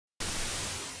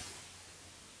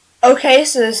Okay,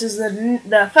 so this is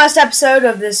the first episode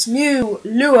of this new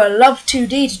Lua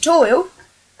Love2d tutorial,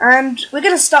 and we're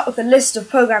going to start with a list of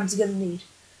programs you're going to need.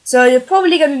 So you're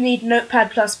probably going to need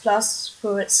Notepad++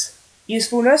 for its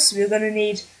usefulness. You're going to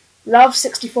need Love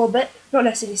 64-bit, not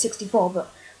necessarily 64,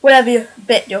 but whatever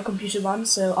bit your computer runs,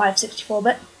 so I have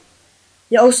 64-bit.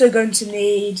 You're also going to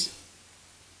need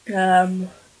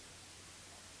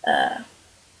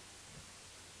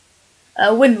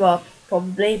WinRAR,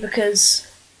 probably, because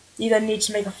you're going to need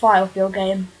to make a file for your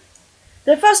game.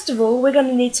 So first of all, we're going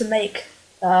to need to make,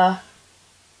 we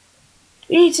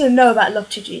need to know about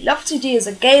Love2d. Love2d is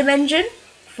a game engine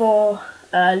for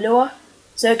Lua,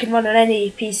 so it can run on any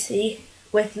PC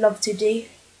with Love2d,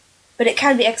 but it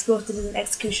can be exported as an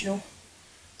executional.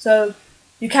 So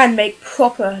you can make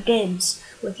proper games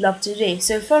with Love2d.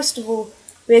 So first of all,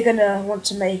 we're going to want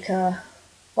to make a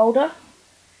folder.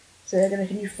 So we're going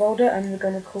to make a new folder, and we're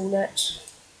going to call it,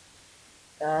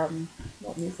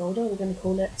 not new folder, we're going to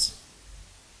call it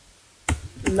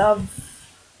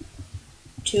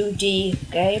Love2d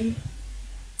game,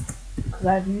 because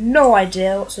I have no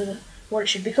idea what it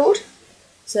should be called.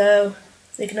 So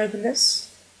we can open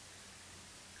this,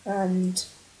 and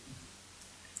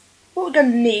what we're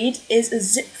going to need is a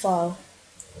zip file.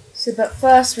 So, but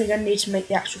first we're going to need to make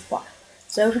the actual file.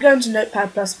 So if we go into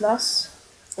Notepad++,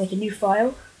 make a new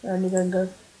file, and we're going to go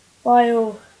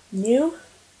File, New.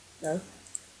 No,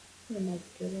 what am I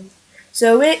doing?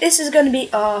 So this is going to be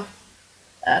our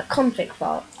config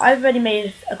file. I've already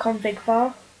made a config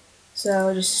file, so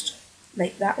I'll just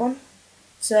make that one.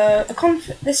 So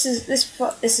this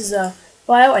is a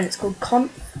file, and it's called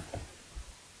conf.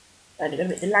 And we're going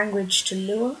to make the language to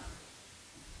Lua.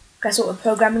 That's what we're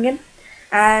programming in.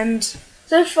 And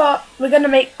so far we're going to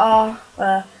make our.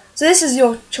 So this is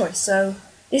your choice. So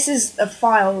this is a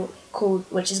file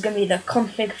which is going to be the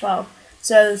config file.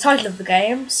 So the title of the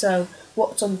game. So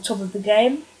what's on the top of the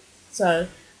game. So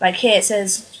like here it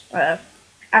says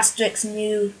asterisk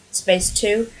new space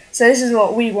 2. So this is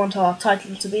what we want our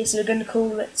title to be. So we're going to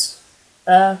call it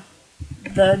the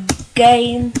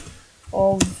game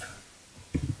of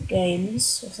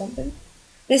games or something.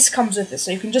 This comes with it,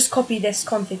 so you can just copy this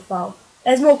config file.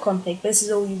 There's more config, but this is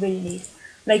all you really need.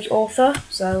 Make your author,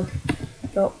 so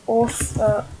the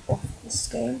author of this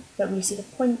game. Don't really see the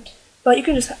point, but you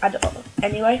can just add it on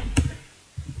anyway.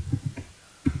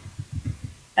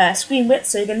 Screen width,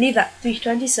 so you can leave that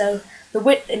 320, so the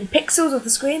width in pixels of the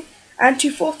screen, and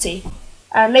 240.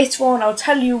 And later on I'll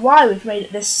tell you why we've made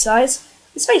it this size.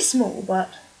 It's very small, but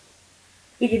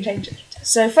we can change it.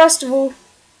 So first of all,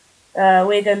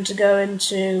 we're going to go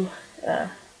into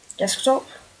desktop,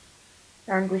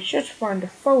 and we should find a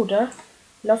folder,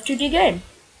 Love2d game.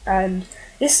 And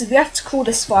we have to call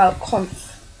this file conf.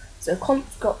 So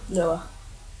conf.lua.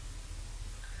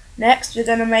 Next, we're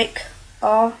going to make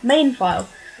our main file.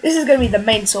 This is going to be the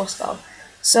main source file.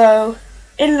 So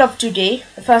in Love2d,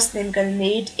 the first thing we're going to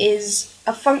need is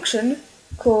a function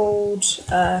called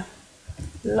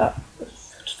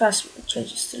first we'll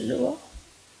change this to Lua.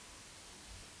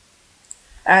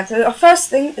 And so our first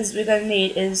thing we're going to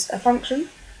need is a function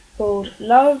called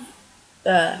love.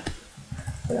 A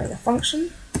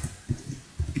function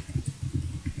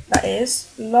that is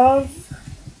love.load,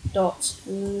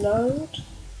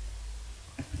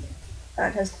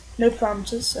 and it has no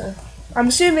parameters. So I'm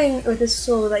assuming with this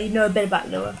tutorial that you know a bit about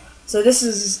Lua. So this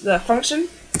is the function,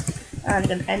 and I'm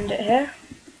going to end it here.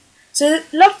 So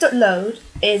love.load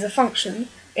is a function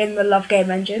in the Love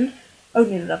game engine.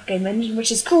 Only the Love game engine,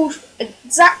 which is called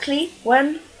exactly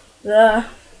when the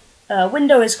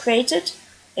window is created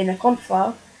in a conf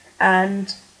file,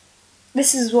 and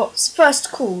this is what's first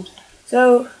called.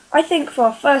 So I think for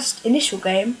our first initial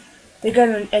game, we're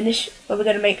going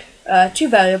to make two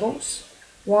variables.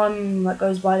 One that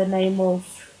goes by the name of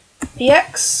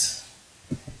px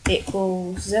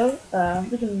equals 0.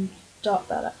 We can start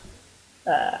that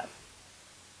at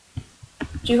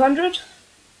 200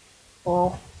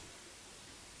 or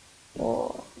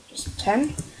just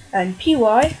 10, and py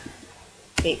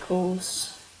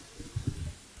equals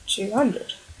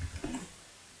 200,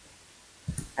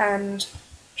 and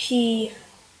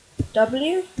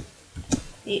pw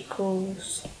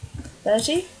equals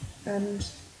 30, and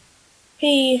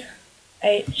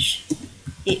ph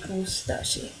equals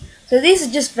 30. So these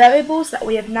are just variables that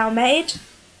we have now made.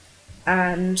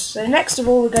 And so next of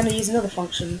all, we're going to use another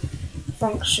function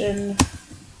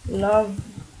love.draw.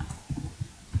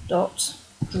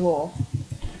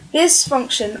 This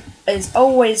function is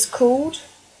always called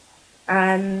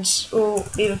and will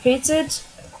be repeated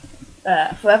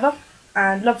forever.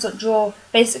 And love.draw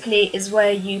basically is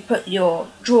where you put your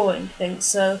drawing things.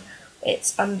 So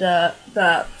it's under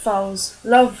the files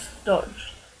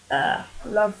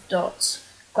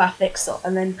love.graphics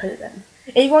and then put it in.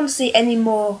 If you want to see any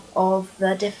more of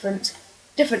the different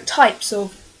types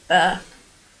of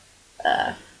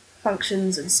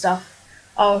functions and stuff,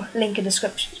 I'll link in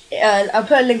description. I'll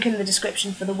put a link in the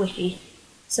description for the wiki.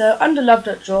 So under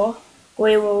love.draw,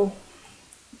 we will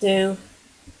do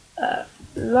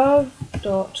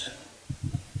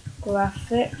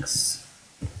love.graphics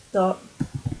dot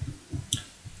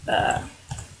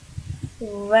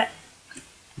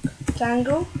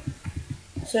rectangle.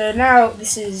 So now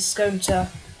this is going to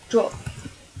draw.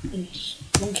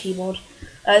 Wrong keyboard.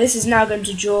 This is now going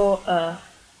to draw.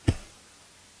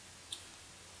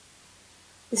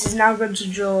 This is now going to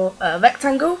draw a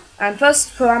rectangle, and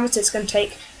first parameter it's going to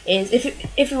take is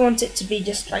if you want it to be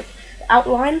just like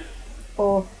outline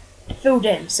or filled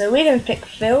in. So we're going to pick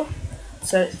fill,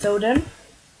 so it's filled in,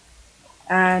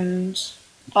 and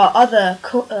our other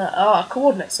our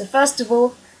coordinates. So first of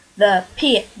all, the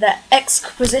x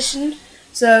position.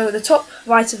 So the top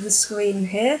right of the screen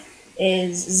here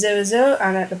is 0, 0,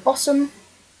 and at the bottom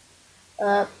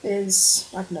is,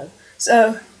 I don't know.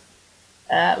 So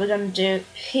we're going to do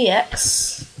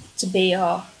px to be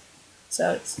our,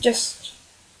 so it's just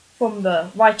from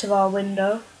the right of our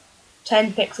window,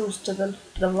 10 pixels to the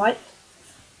right,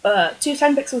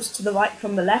 10 pixels to the right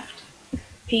from the left,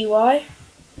 py.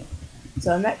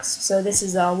 So next, so this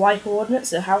is our y coordinate,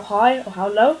 so how high or how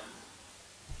low.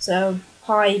 So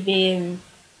high being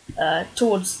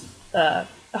towards a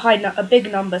big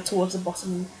number towards the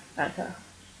bottom, like a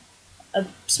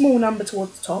small number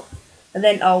towards the top, and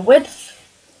then our width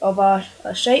of our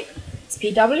shape is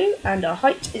pw, and our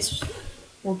height is,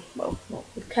 well, not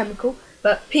with chemical,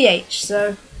 but ph.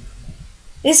 So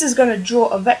this is going to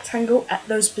draw a rectangle at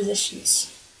those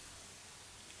positions.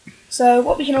 So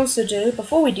what we can also do,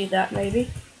 before we do that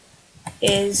maybe,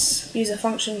 is use a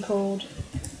function called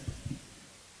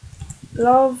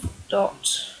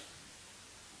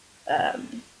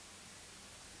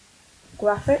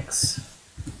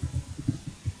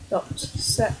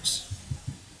love.graphics.set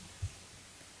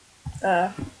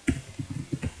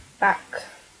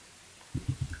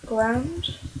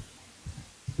background,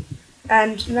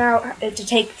 and now to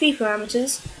take 3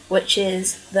 parameters, which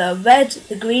is the red,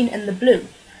 the green, and the blue.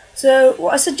 So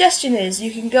what a suggestion is,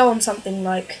 you can go on something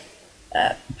like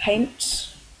paint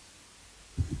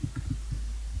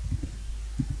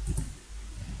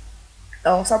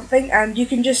or something, and you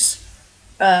can just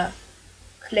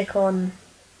click on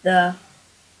the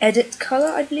edit color,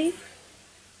 I believe.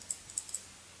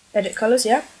 Edit colors,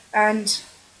 yeah, and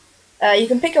you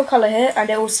can pick your color here, and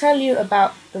it will tell you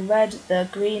about the red, the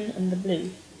green, and the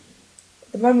blue.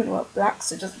 At the moment we're black,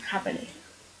 so it doesn't have any.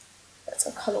 That's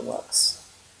how color works.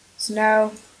 So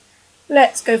now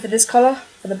let's go for this color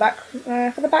for the background.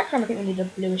 I think we need a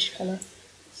bluish color.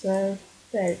 So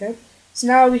there we go. So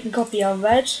now we can copy our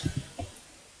red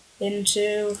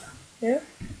into here.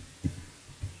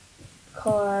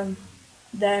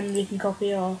 Then we can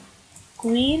copy our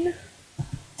green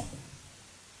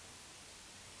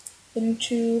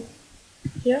into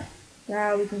here.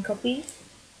 Now we can copy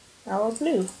our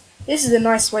blue. This is a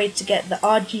nice way to get the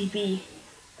RGB,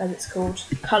 as it's called,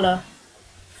 color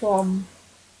from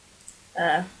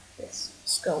this.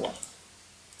 Let's go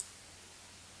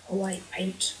away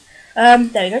paint. There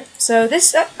we go. So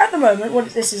this at the moment, what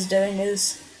this is doing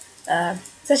is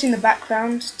setting the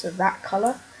background to that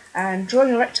color and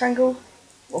drawing a rectangle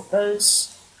of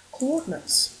those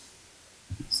coordinates.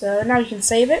 So now you can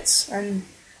save it, and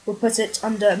we'll put it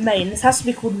under main. This has to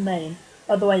be called main,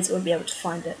 otherwise it won't be able to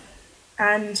find it.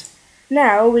 And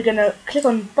now we're going to click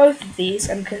on both of these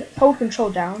and hold Control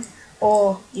down,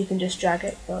 or you can just drag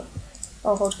it, but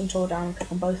I'll hold Control down and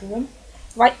click on both of them.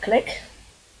 Right click,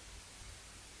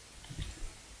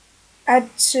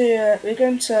 add to, we're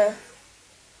going to,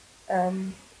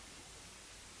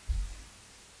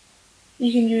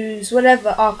 you can use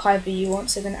whatever archiver you want,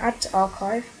 so we're going to add to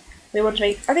archive. We want to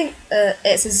make, I think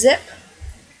it's a zip,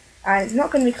 and it's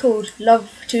not going to be called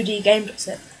Love2d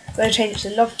game.zip. We're going to change it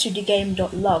to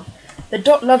Love2dgame.love.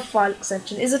 The .love file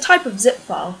extension is a type of zip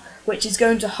file which is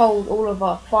going to hold all of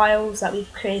our files that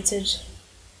we've created.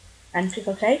 And click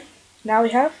OK. Now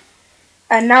we have,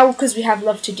 and now because we have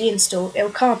Love2d installed, it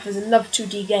will come up as a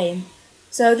Love2d game.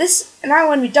 So this, now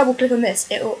when we double click on this,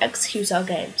 it will execute our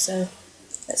game. So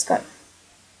let's go.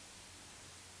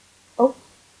 Oh,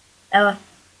 error.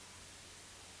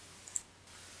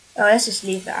 Oh, let's just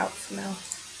leave that out for now.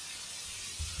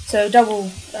 So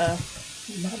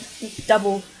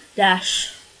double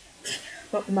dash,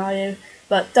 not Mario,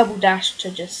 but double dash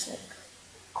to just like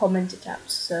comment it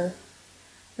out. So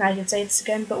Now you can save this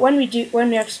again, but when we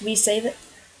have to resave it,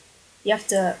 you have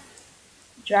to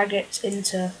drag it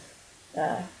into.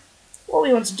 What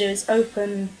we want to do is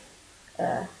open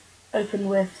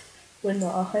with window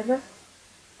archiver,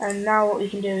 and now what we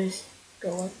can do is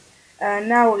go on. And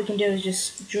now what we can do is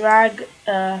just drag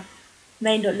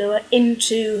main.lua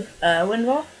into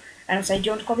WinRAR and say, do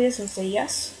you want to copy this? And say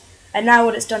yes. And now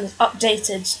what it's done is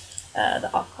updated the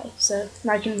archive. So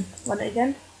now you can run it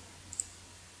again.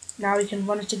 Now we can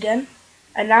run it again.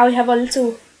 And now we have a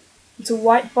little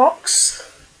white box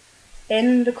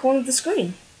in the corner of the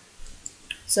screen.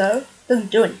 So it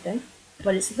doesn't do anything,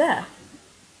 but it's there.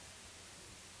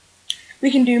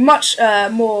 We can do much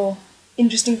more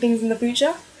interesting things in the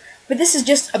future, but this is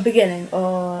just a beginning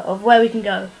of where we can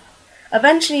go.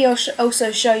 Eventually I'll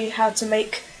also show you how to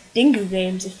make Dingo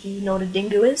games, if you know what a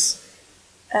Dingo is.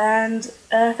 And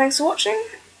thanks for watching,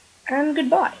 and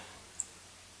goodbye.